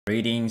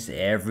Greetings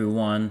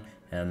everyone,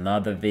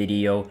 another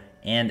video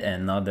and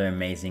another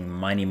amazing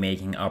money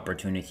making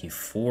opportunity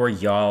for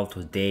y'all.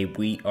 Today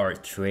we are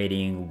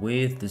trading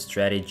with the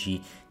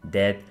strategy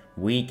that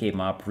we came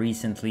up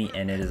recently,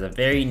 and it is a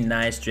very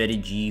nice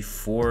strategy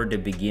for the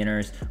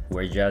beginners who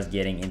are just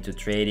getting into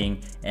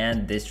trading.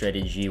 And this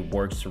strategy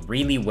works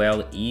really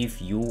well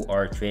if you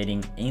are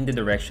trading in the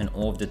direction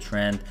of the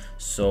trend.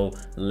 So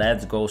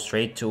let's go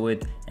straight to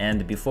it.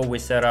 And before we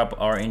set up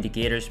our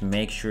indicators,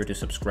 make sure to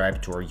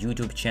subscribe to our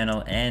YouTube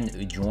channel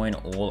and join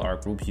all our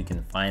groups. You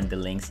can find the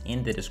links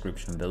in the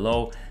description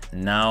below.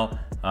 Now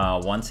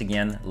once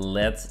again,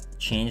 let's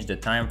change the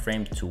time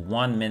frame to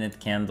 1 minute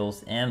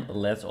candles, and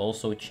let's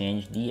also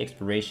change the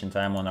expiration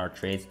time on our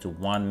trades to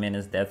 1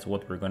 minute. That's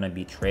what we're going to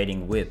be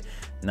trading with.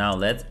 Now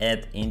let's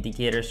add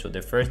indicators. So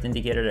the first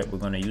indicator that we're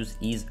going to use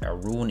is a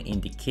rune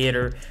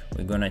indicator.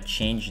 We're going to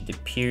change the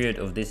period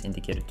of this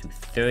indicator to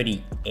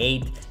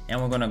 38,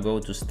 and we're going to go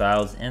to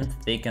styles and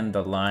thicken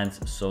the lines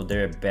so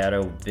they're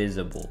better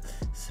visible.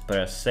 So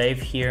press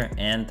save here,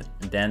 and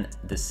then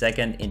the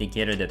second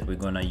indicator that we're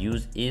going to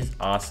use is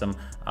awesome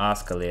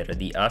oscillator.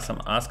 The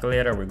awesome oscillator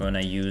we're going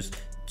to use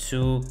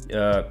to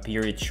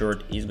period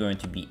short is going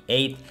to be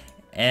 8,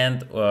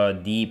 and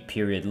the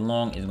period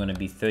long is going to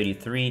be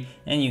 33,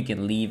 and you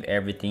can leave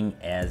everything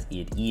as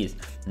it is.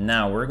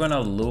 Now we're going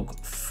to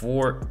look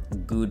for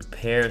good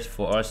pairs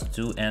for us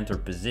to enter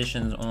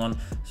positions on.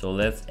 So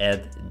let's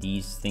add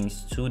these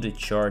things to the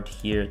chart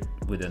here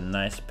with a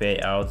nice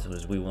payout,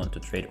 because we want to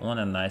trade on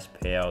a nice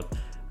payout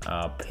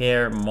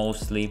pair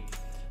mostly.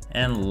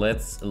 And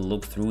let's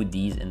look through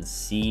these and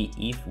see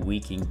if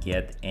we can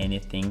get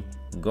anything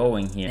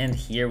going here. And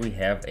here we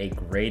have a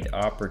great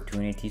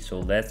opportunity. So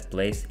let's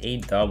place a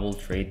double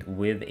trade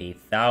with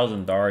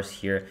 $1,000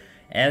 here.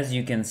 As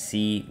you can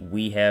see,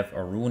 we have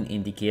a rune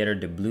indicator.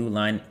 The blue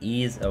line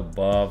is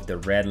above the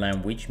red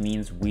line, which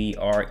means we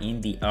are in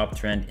the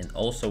uptrend. And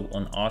also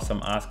on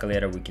awesome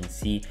oscillator, we can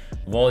see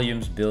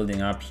volumes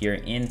building up here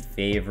in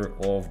favor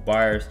of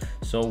buyers.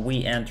 So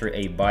we enter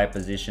a buy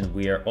position.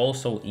 We are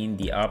also in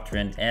the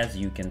uptrend, as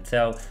you can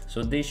tell.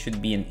 So this should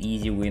be an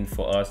easy win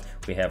for us.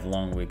 We have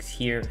long wicks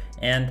here,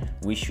 and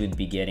we should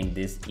be getting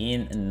this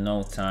in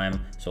no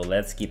time. So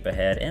let's skip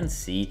ahead and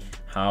see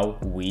how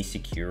we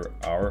secure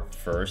our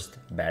first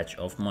batch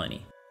of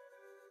money.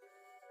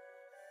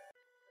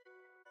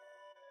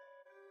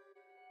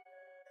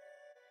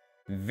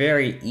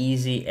 Very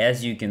easy,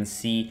 as you can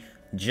see.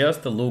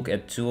 Just to look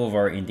at two of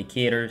our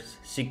indicators,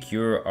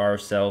 secure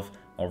ourselves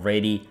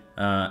already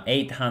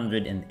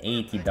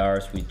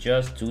 $880 with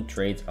just 2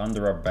 trades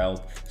under our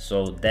belt.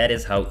 So that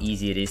is how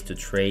easy it is to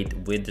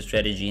trade with the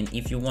strategy. And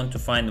if you want to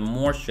find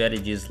more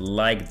strategies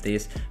like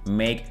this,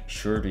 make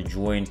sure to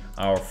join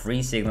our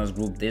free signals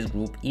group. This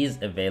group is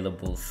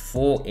available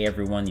for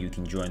everyone. You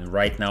can join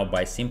right now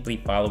by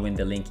simply following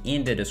the link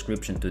in the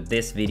description to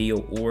this video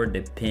or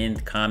the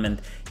pinned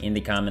comment in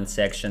the comment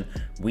section.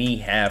 We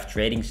have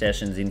trading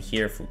sessions in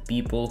here for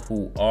people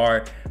who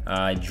are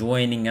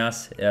joining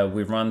us.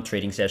 We run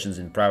trading sessions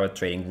in private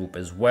trading group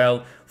as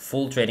well.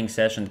 Full trading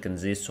session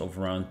consists of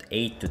around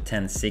 8 to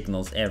 10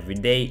 signals every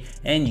day,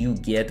 and you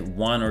get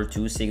 1 or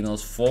 2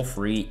 signals for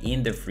free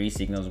in the free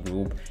signals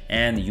group,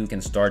 and you can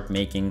start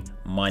making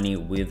money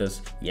with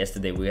us.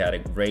 Yesterday we had a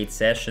great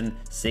session,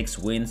 6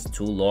 wins,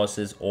 2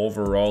 losses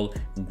overall.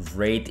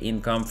 Great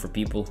income for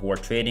people who are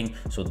trading,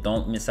 so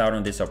don't miss out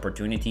on this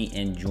opportunity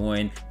and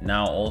join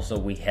now. Also,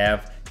 we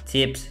have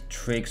tips,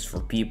 tricks for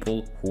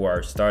people who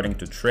are starting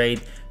to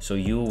trade, so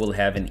you will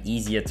have an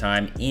easier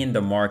time in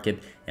the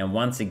market. And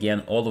once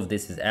again, all of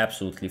this is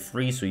absolutely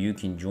free, so you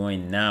can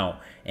join now.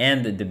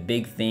 And the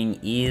big thing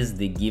is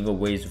the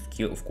giveaways.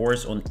 Of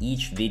course, on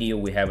each video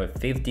we have a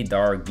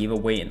 $50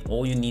 giveaway, and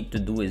all you need to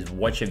do is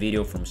watch a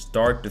video from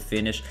start to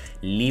finish,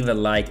 leave a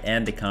like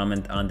and a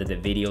comment under the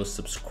video,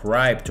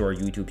 subscribe to our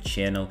YouTube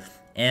channel,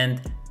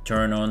 and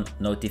turn on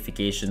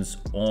notifications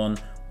on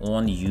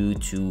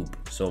YouTube.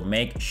 So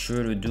make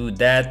sure to do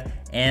that,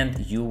 and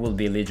you will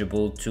be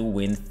eligible to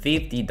win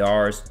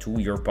 $50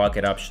 to your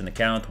pocket option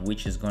account,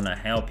 which is gonna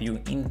help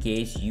you in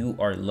case you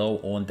are low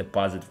on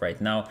deposit right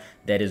now.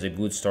 That is a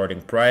good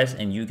starting price,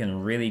 and you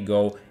can really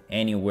go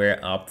anywhere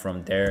up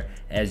from there.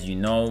 As you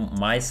know,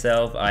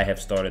 myself, I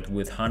have started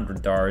with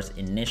 $100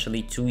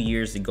 initially 2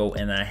 years ago,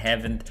 and I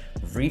haven't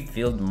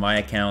refilled my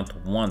account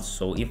once.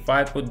 So if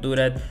I could do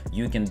that,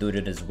 you can do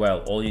that as well.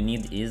 All you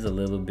need is a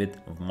little bit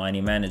of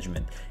money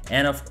management.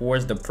 And of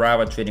course, the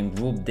private trading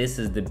group, this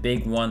is the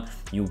big one.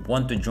 You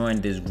want to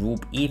join this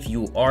group if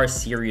you are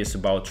serious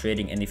about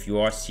trading, and if you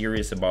are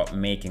serious about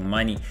making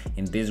money.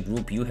 In this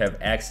group you have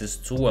access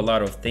to a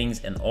lot of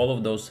things, and all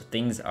of those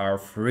things are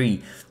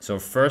free. So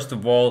first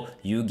of all,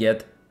 you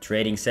get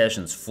trading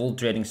sessions, full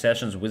trading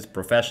sessions with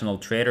professional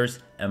traders.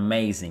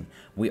 Amazing.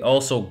 We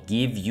also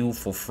give you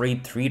for free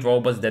 3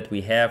 robots that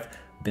we have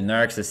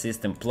Binarics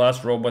Assistant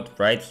Plus robot.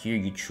 Right here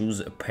you choose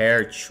a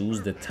pair,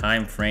 choose the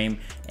time frame,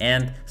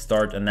 and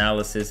start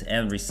analysis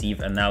and receive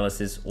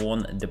analysis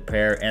on the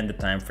pair and the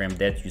time frame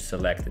that you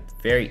selected.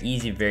 Very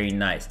easy, very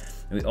nice.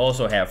 We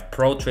also have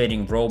Pro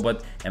Trading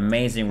Robot,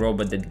 amazing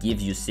robot that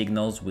gives you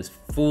signals with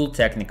full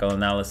technical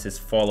analysis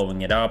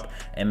following it up.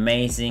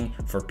 Amazing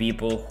for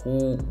people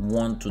who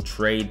want to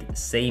trade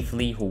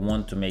safely, who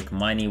want to make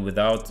money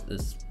without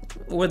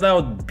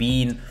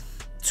being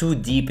too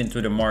deep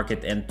into the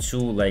market and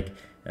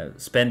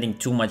spending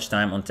too much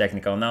time on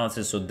technical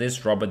analysis. So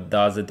this robot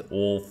does it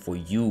all for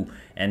you,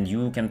 and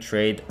you can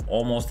trade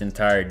almost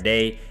entire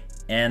day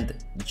and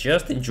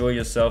just enjoy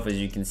yourself. As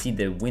you can see,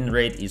 the win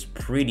rate is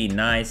pretty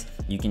nice.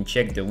 You can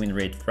check the win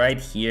rate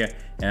right here.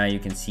 You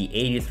can see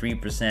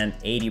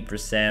 83%,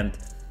 80%,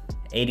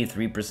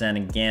 83%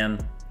 again,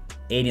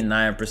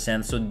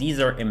 89%. So these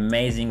are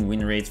amazing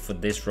win rates for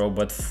this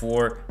robot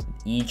for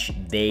each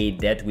day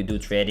that we do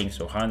trading.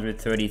 So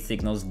 130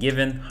 signals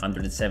given,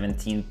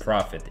 117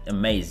 profit.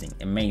 Amazing,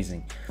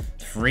 amazing.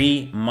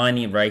 Free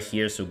money right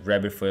here, so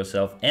grab it for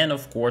yourself. And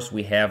of course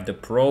we have the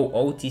Pro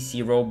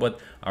OTC robot,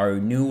 our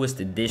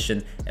newest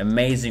addition.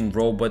 Amazing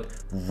robot,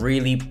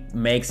 really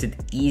makes it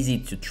easy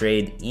to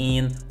trade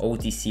in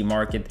OTC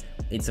market.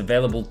 It's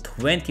available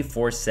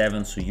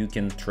 24/7, so you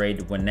can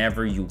trade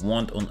whenever you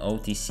want on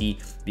OTC.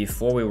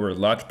 Before we were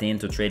locked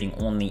into trading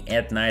only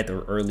at night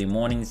or early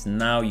mornings.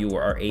 Now you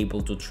are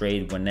able to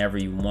trade whenever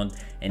you want,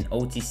 and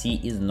OTC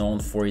is known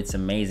for its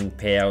amazing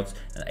payouts,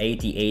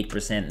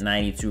 88%,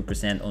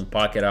 92% on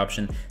pocket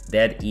option.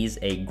 That is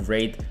a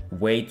great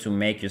way to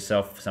make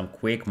yourself some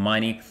quick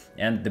money.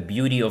 And the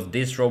beauty of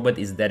this robot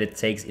is that it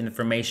takes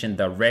information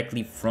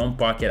directly from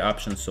pocket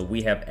option. So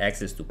we have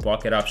access to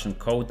pocket option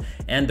code,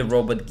 and the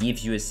robot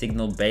gives you a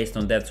signal based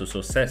on that.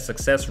 So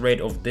success rate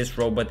of this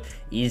robot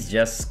is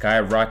just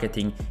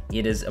skyrocketing.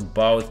 It is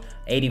about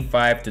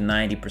 85 to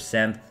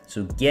 90%.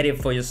 So get it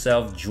for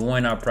yourself,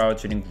 join our private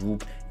trading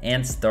group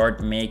and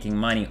start making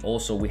money.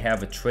 Also, we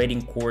have a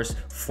trading course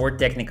for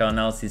technical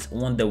analysis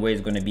on the way.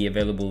 It's going to be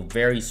available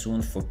very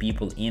soon for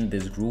people in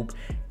this group.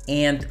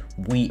 And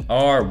we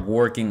are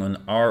working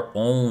on our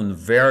own,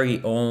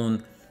 very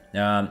own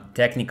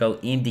technical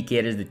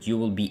indicators that you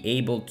will be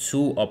able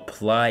to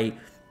apply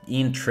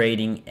in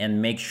trading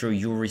and make sure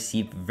you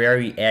receive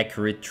very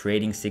accurate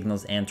trading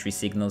signals, entry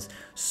signals.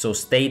 So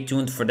stay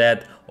tuned for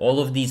that. All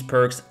of these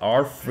perks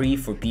are free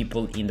for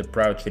people in the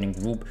private trading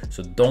group,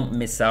 so don't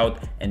miss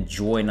out and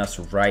join us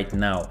right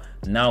now.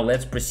 Now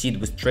let's proceed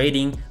with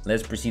trading.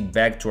 Let's proceed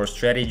back to our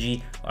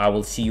strategy. I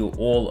will see you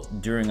all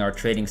during our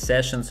trading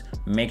sessions.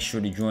 Make sure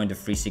to join the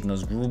free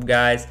signals group,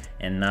 guys.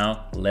 And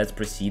now let's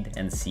proceed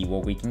and see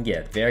what we can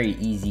get. Very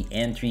easy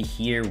entry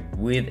here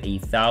with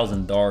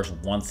 $1,000.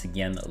 Once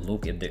again,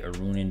 look at the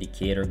Arun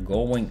indicator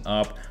going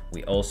up.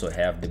 We also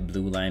have the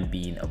blue line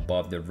being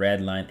above the red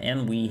line,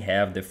 and we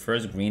have the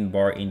first green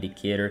bar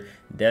indicator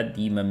that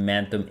the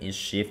momentum is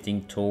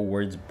shifting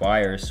towards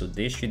buyers. So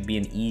this should be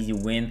an easy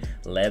win.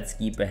 Let's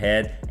keep ahead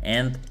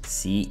and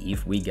see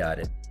if we got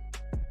it.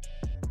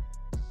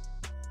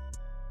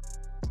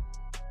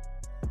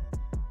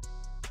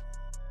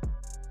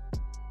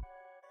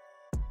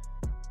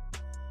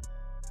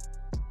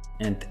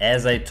 And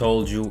as I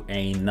told you,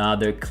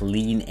 another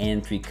clean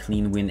entry,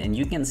 clean win. And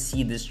you can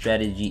see this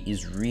strategy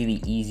is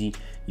really easy.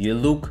 You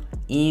look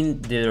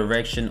in the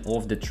direction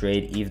of the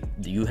trade. If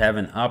you have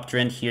an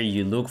uptrend here,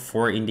 you look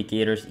for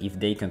indicators. If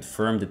they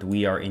confirm that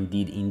we are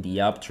indeed in the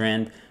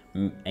uptrend,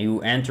 you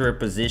enter a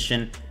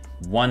position,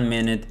 1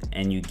 minute,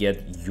 and you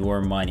get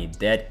your money.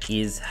 That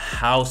is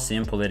how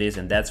simple it is,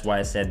 and that's why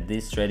I said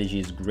this strategy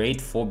is great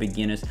for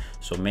beginners.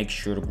 So make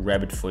sure to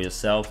grab it for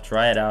yourself,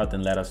 try it out,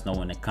 and let us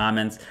know in the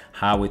comments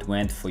how it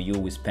went for you.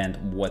 We spent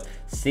what,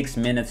 6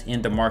 minutes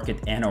in the market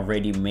and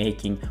already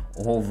making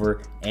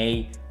over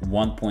a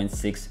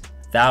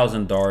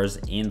 $1,600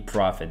 in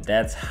profit.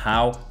 That's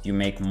how you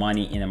make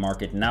money in the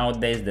market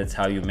nowadays. That's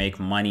how you make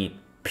money,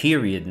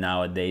 period,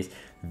 nowadays.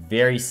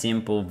 Very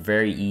simple,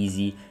 very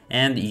easy,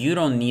 and you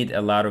don't need a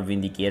lot of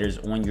indicators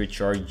on your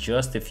chart.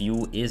 Just a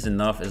few is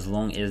enough, as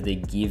long as they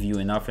give you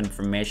enough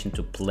information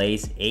to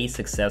place a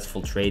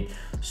successful trade.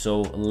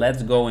 So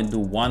let's go and do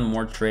one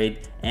more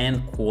trade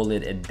and call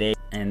it a day.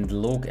 And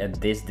look at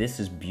this, this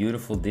is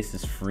beautiful. This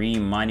is free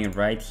money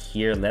right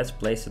here. Let's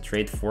place a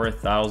trade for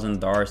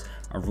 $1,000.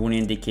 Arun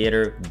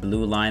indicator,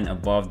 blue line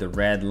above the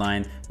red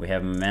line. We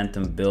have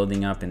momentum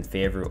building up in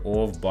favor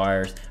of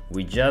buyers.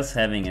 We're just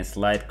having a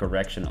slight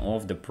correction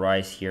of the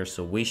price here,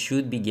 so we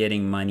should be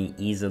getting money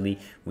easily.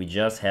 We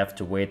just have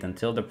to wait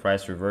until the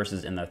price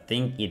reverses, and I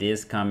think it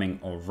is coming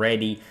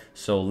already.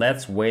 So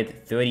let's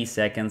wait 30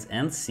 seconds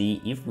and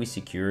see if we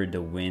secure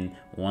the win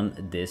on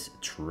this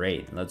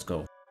trade. Let's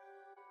go.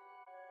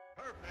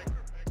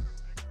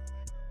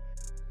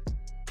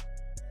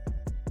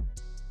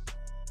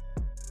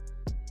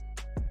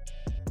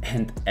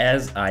 And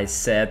as I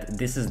said,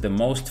 this is the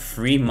most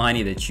free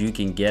money that you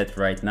can get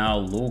right now.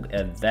 Look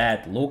at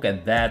that, look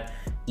at that.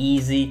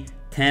 Easy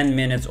 10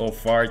 minutes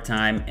of our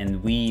time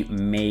and we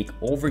make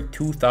over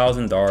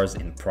 $2,000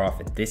 in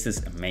profit. This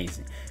is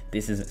amazing.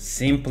 This is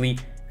simply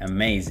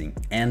amazing,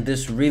 and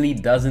this really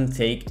doesn't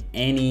take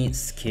any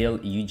skill.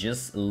 You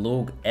just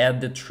look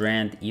at the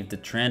trend. If the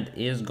trend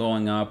is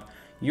going up,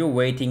 you're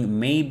waiting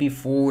maybe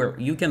for,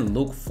 you can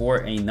look for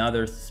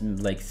another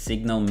like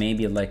signal,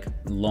 maybe like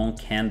long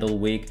candle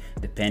wick,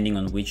 depending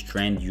on which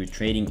trend you're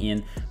trading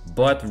in.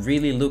 But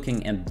really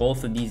looking at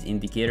both of these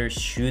indicators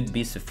should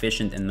be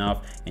sufficient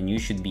enough, and you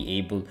should be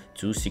able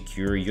to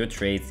secure your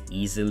trades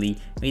easily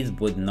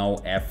with no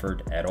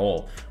effort at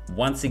all.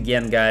 Once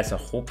again guys, I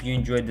hope you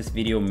enjoyed this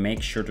video.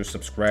 Make sure to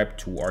subscribe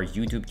to our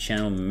YouTube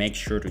channel. Make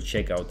sure to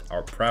check out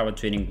our private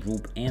trading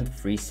group and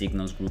free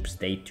signals group.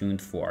 Stay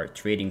tuned for our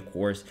trading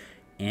course,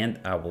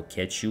 and I will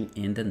catch you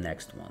in the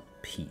next one.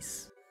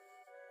 Peace.